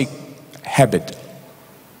drastic habit.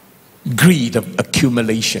 Greed of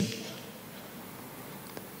accumulation.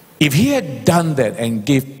 If he had done that and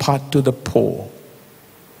gave part to the poor,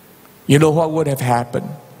 you know what would have happened?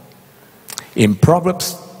 In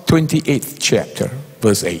Proverbs 28th chapter,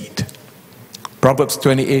 verse 8. Proverbs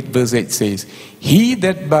 28 verse 8 says, he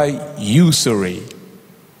that by usury,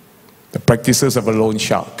 the practices of a loan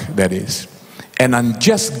shark, that is, an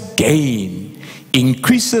unjust gain,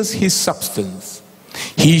 increases his substance,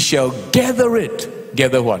 he shall gather it.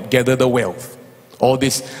 Gather what? Gather the wealth. All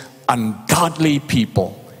these ungodly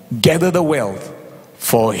people gather the wealth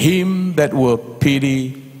for him that will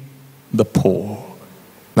pity the poor.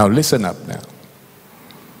 Now listen up now.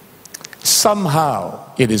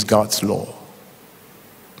 Somehow it is God's law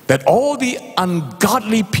that all the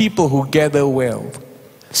ungodly people who gather wealth,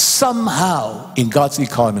 somehow in God's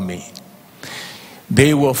economy,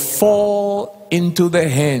 they will fall into the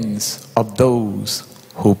hands of those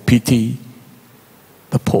who pity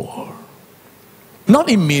the poor. Not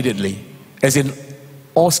immediately, as in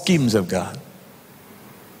all schemes of God.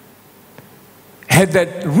 Had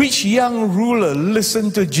that rich young ruler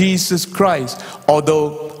listened to Jesus Christ,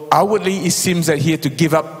 although outwardly it seems that he had to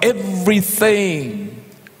give up everything,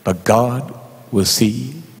 but God will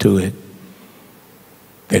see to it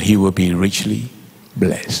that he will be richly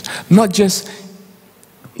blessed. Not just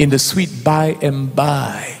in the sweet by and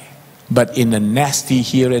by, but in the nasty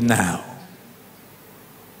here and now.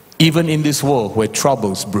 Even in this world where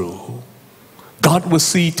troubles brew, God will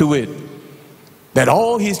see to it that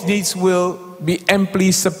all his needs will be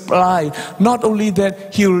amply supplied. Not only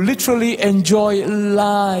that, he'll literally enjoy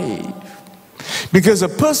life. Because a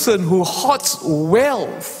person who hoards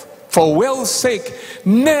wealth for wealth's sake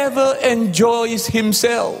never enjoys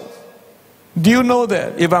himself. Do you know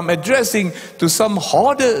that? If I'm addressing to some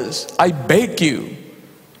hoarders, I beg you,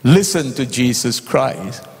 listen to Jesus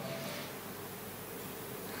Christ.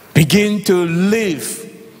 Begin to live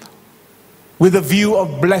with a view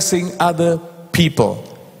of blessing other people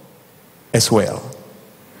as well.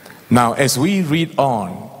 Now, as we read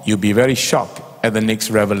on, you'll be very shocked at the next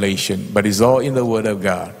revelation, but it's all in the Word of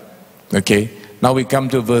God. Okay? Now we come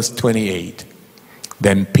to verse 28.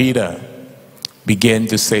 Then Peter began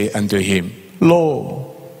to say unto him,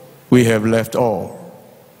 Lo, we have left all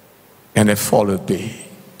and have followed thee.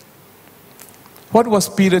 What was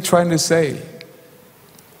Peter trying to say?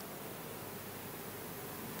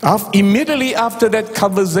 Immediately after that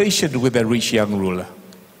conversation with the rich young ruler,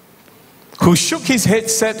 who shook his head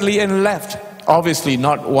sadly and left, obviously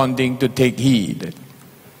not wanting to take heed.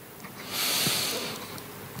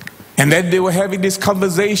 And then they were having this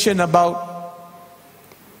conversation about,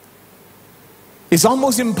 it's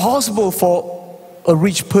almost impossible for a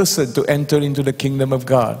rich person to enter into the kingdom of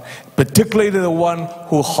God, particularly the one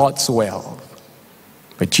who hoards wealth.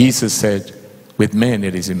 But Jesus said, with men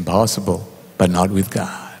it is impossible, but not with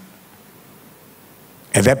God.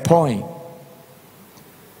 At that point,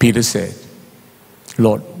 Peter said,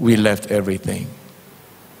 Lord, we left everything.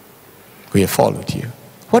 We have followed you.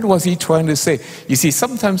 What was he trying to say? You see,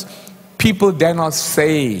 sometimes people dare not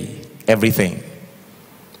say everything,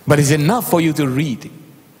 but it's enough for you to read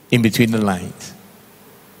in between the lines.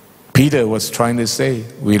 Peter was trying to say,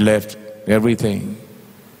 we left everything.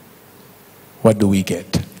 What do we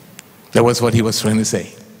get? That was what he was trying to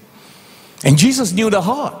say. And Jesus knew the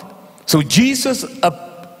heart. So Jesus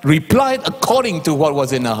replied according to what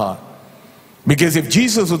was in the heart. Because if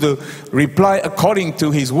Jesus were to reply according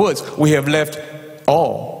to his words, we have left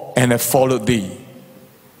all and have followed thee.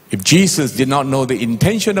 If Jesus did not know the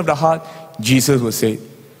intention of the heart, Jesus would say,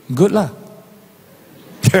 good luck.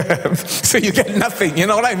 So you get nothing, you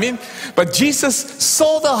know what I mean? But Jesus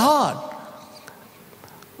saw the heart.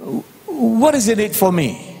 What is in it for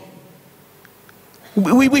me?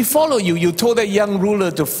 We follow you. You told that young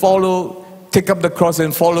ruler to follow, take up the cross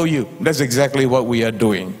and follow you. That's exactly what we are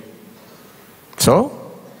doing. So,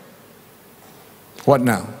 what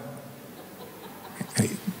now?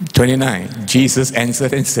 29, Jesus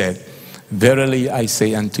answered and said, verily I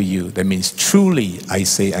say unto you, that means truly I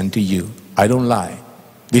say unto you, I don't lie.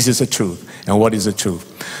 This is the truth. And what is the truth?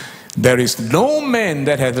 There is no man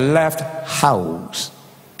that hath left house.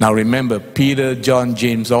 Now remember, Peter, John,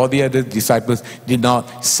 James, all the other disciples did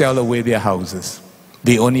not sell away their houses.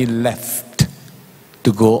 They only left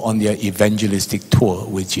to go on their evangelistic tour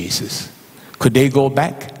with Jesus. Could they go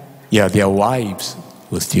back? Yeah, their wives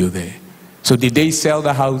were still there. So did they sell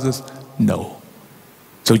the houses? No.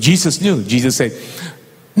 So Jesus knew. Jesus said,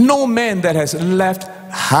 no man that has left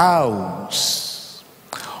house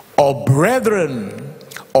or brethren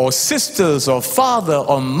or sisters or father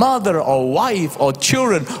or mother or wife or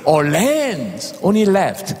children or lands, only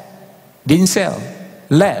left, didn't sell,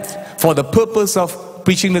 left for the purpose of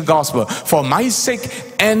preaching the gospel, for my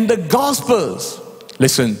sake and the gospel's.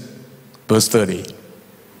 Listen, verse 30.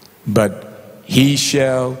 But he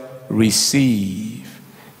shall receive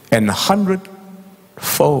 100-fold,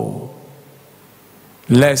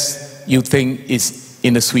 lest you think it's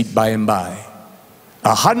in the sweet by and by.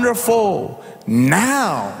 100-fold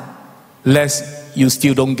now, lest you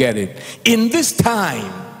still don't get it. In this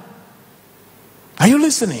time, are you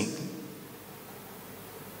listening?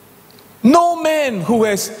 No man who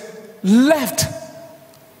has left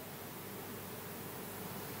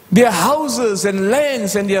their houses and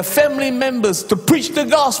lands and their family members to preach the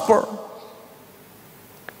gospel,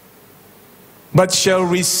 but shall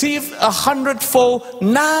receive 100-fold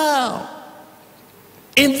now.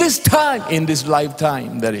 In this time, in this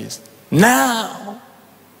lifetime, that is. Now.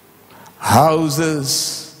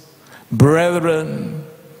 Houses, brethren,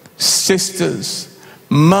 sisters,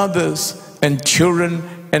 mothers, and children,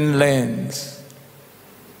 and lands.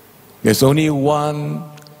 There's only one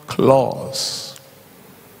clause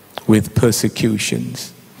with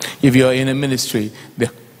persecutions. If you're in a ministry,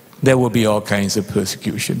 there will be all kinds of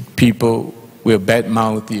persecution. People will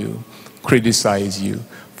badmouth you, criticize you,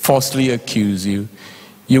 falsely accuse you.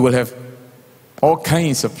 You will have all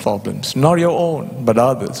kinds of problems, not your own, but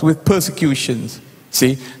others, with persecutions.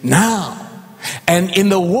 See, now, and in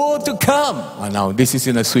the world to come. Well, now, this is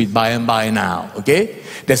in a sweet by and by now, okay?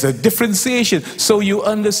 There's a differentiation, so you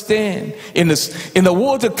understand. In the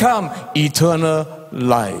world to come, eternal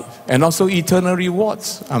life, and also eternal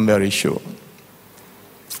rewards, I'm very sure.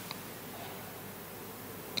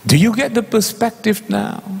 Do you get the perspective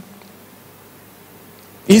now?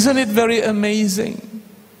 Isn't it very amazing?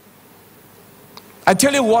 I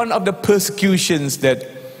tell you, one of the persecutions that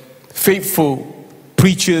faithful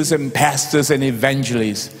preachers and pastors and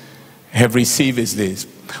evangelists have received is this.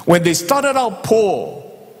 When they started out poor,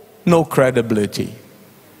 no credibility.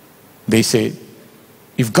 They say,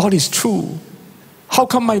 if God is true, how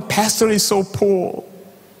come my pastor is so poor?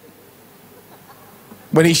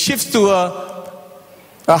 When he shifts to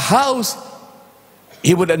a house,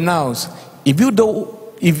 he would announce, if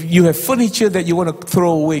you have furniture that you want to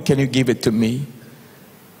throw away, can you give it to me?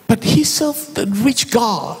 But he served the rich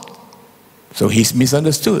God. So he's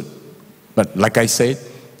misunderstood. But like I said,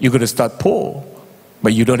 you're going to start poor,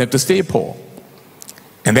 but you don't have to stay poor.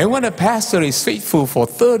 And then when a pastor is faithful for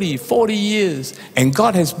 30, 40 years, and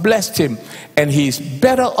God has blessed him, and he's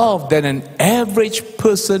better off than an average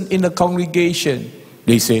person in the congregation,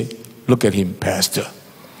 they say, look at him, pastor.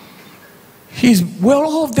 He's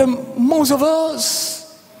well off than most of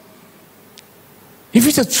us. If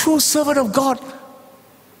he's a true servant of God,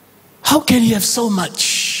 how can he have so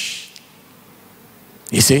much?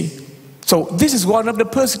 You see? So this is one of the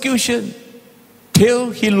persecution. Tail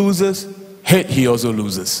he loses, head he also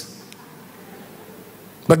loses.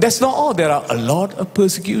 But that's not all. There are a lot of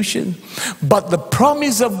persecution. But the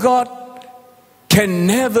promise of God can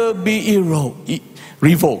never be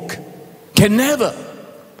revoked. Can never.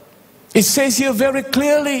 It says here very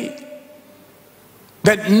clearly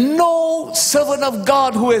that no servant of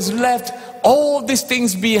God who has left all these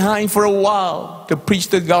things behind for a while to preach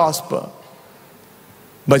the gospel,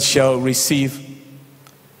 but shall receive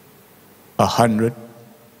 100-fold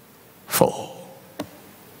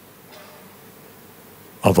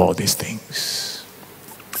of all these things.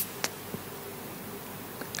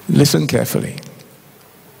 Listen carefully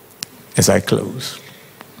as I close.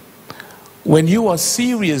 When you are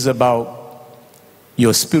serious about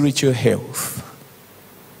your spiritual health,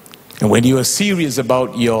 and when you are serious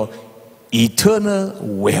about your eternal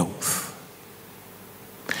wealth,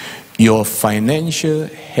 your financial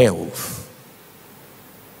health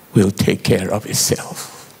will take care of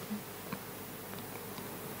itself.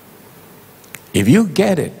 If you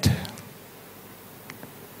get it,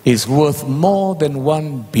 it's worth more than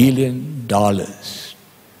 $1 billion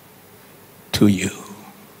to you.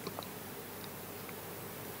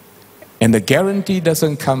 And the guarantee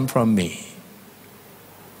doesn't come from me,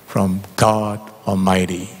 from God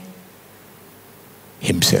Almighty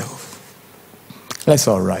Himself. Let's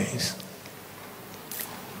all rise.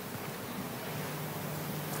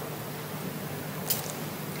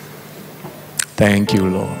 Thank you,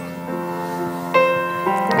 Lord.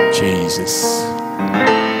 Jesus.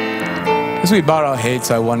 As we bow our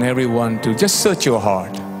heads, I want everyone to just search your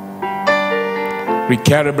heart.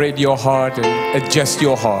 Recalibrate your heart and adjust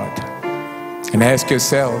your heart. And ask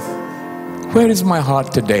yourself, where is my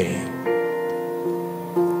heart today?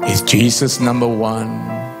 Is Jesus number one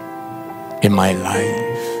in my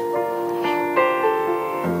life?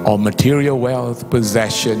 Or material wealth,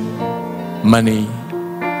 possession, money,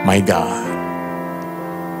 my God?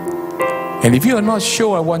 And if you are not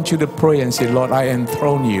sure, I want you to pray and say, Lord, I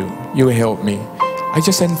enthrone you. You help me. I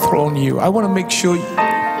just enthrone you. I want to make sure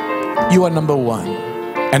you are number one.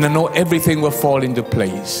 And I know everything will fall into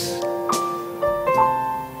place.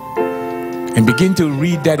 And begin to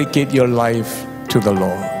rededicate your life to the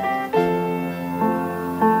Lord.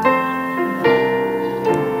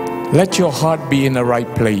 Let your heart be in the right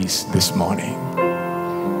place this morning.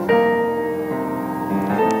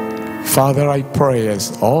 Father, I pray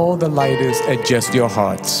as all the lighters adjust your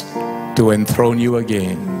hearts to enthrone you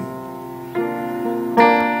again.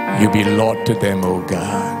 You be Lord to them, oh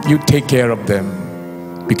God. You take care of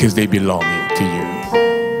them because they belong to you.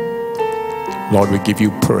 Lord, we give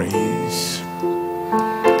you praise.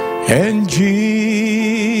 And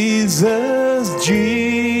Jesus,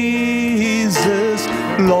 Jesus,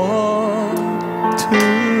 Lord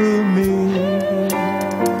to me,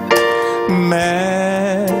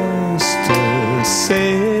 Master,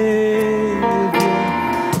 Savior,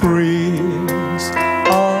 Prince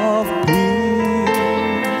of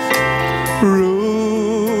Peace,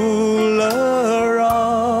 Ruler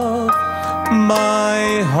of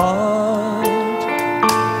my heart,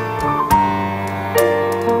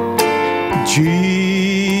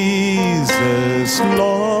 Jesus,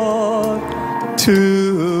 Lord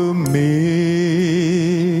to me.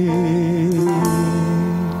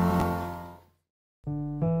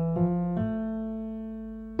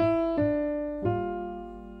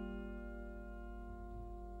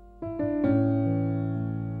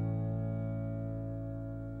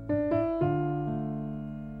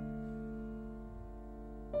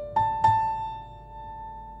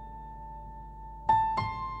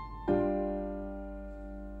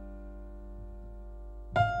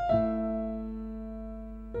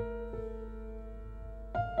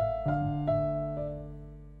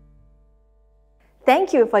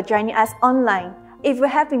 Thank you for joining us online. If you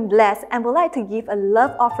have been blessed and would like to give a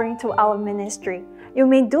love offering to our ministry, you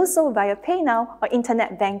may do so via PayNow or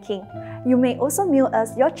internet banking. You may also mail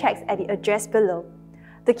us your checks at the address below.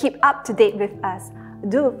 To keep up to date with us,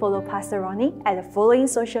 do follow Pastor Rony at the following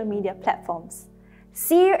social media platforms.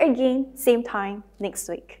 See you again, same time next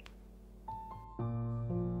week.